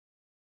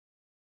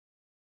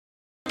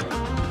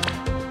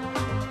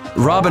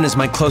Robin is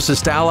my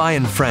closest ally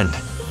and friend.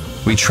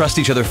 We trust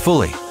each other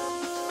fully.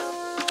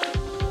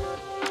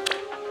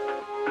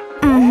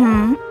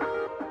 Mm-hmm.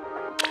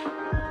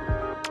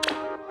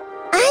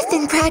 I've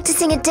been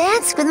practicing a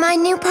dance with my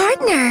new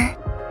partner.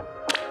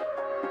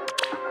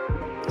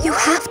 You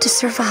have to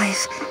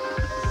survive.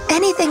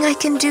 Anything I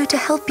can do to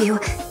help you,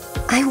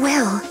 I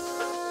will.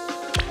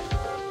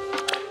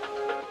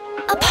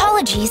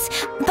 Apologies,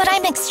 but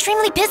I'm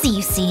extremely busy,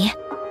 you see.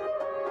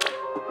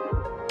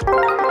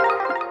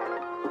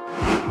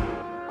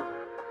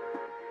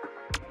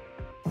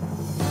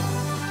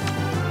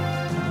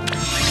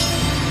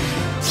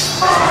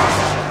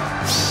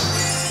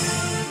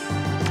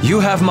 You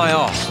have my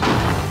all.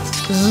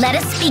 Let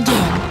us begin.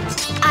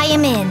 I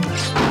am in.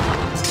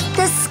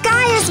 The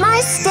sky is my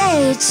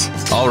stage.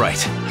 All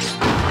right.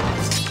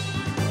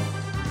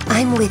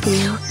 I'm with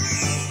you.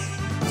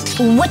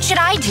 What should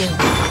I do?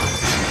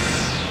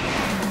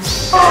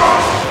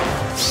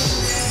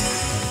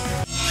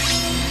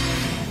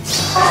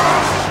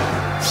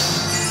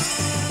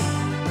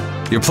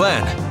 Your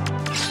plan.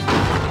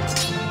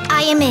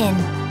 I am in.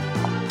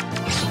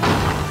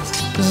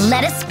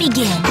 Let us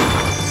begin.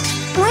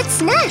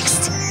 What's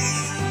next?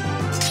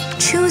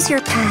 Choose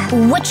your path.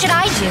 What should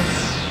I do?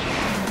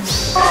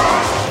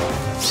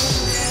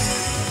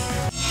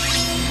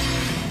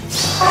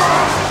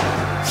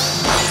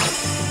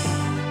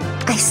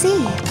 I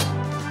see.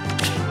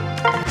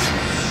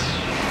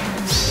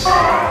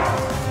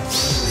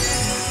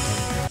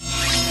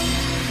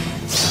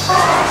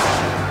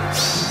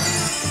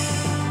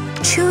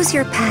 Choose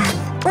your path.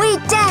 We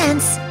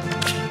dance!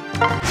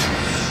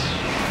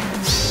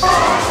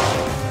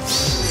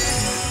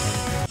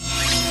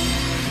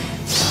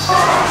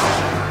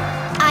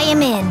 I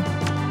am in.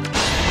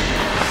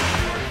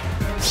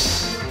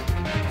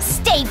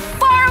 Stay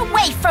far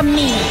away from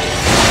me!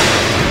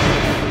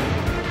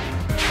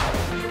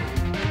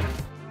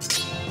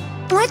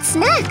 What's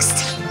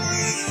next?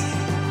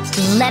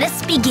 Let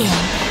us begin.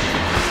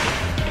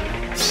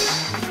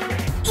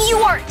 You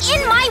are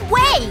in my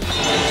way!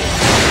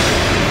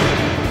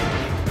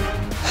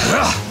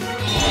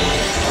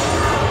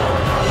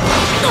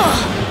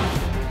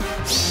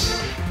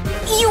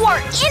 You are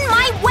in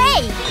my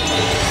way!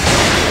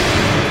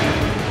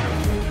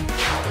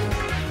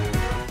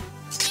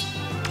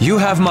 You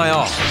have my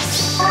all.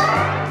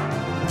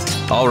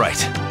 All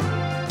right.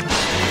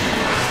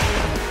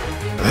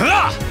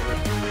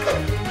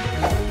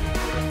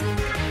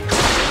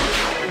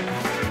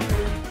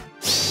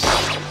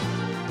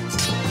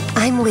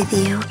 I'm with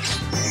you.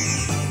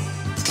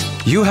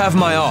 You have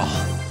my all.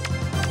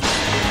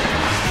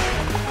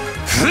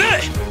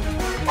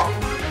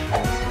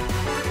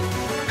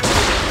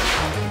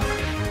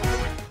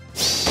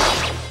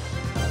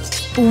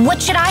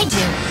 What should I do?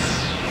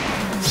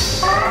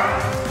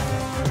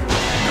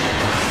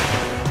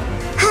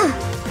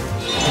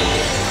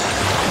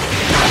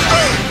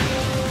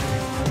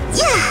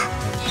 Yeah!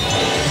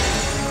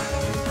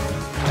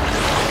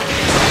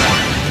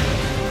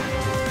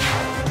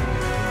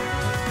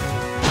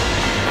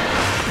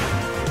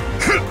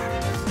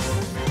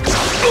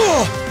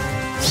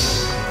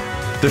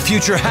 The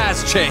future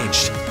has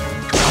changed.